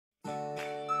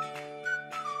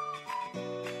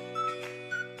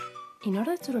In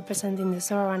order to represent in the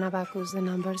Sorowan abacus the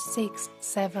numbers 6,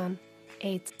 7,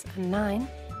 8 and 9,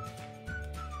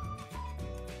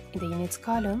 in the units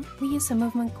column we use a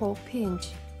movement called pinch.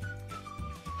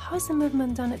 How is the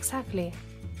movement done exactly?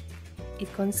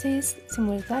 It consists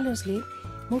simultaneously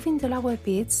moving the lower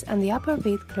bits and the upper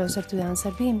bit closer to the answer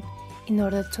beam in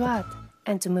order to add,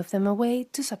 and to move them away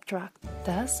to subtract.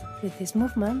 Thus, with this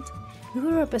movement, we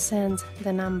will represent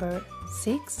the number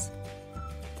 6,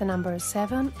 the number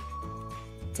 7,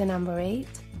 the number 8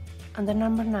 and the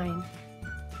number 9.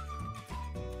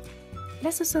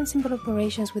 Let's do some simple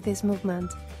operations with this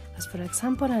movement, as for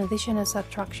example an addition and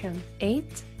subtraction.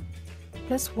 8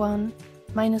 plus 1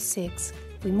 minus 6.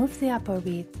 We move the upper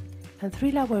bit and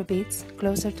 3 lower bits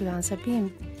closer to the answer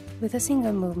beam with a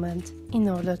single movement in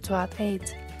order to add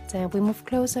 8. Then we move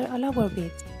closer a lower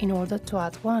bit in order to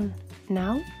add 1.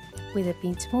 Now, with the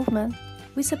pinch movement,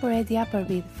 we separate the upper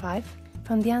bit 5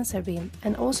 from the answer beam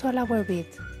and also a lower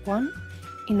bit 1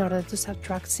 in order to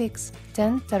subtract 6.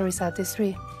 Then the result is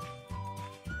 3.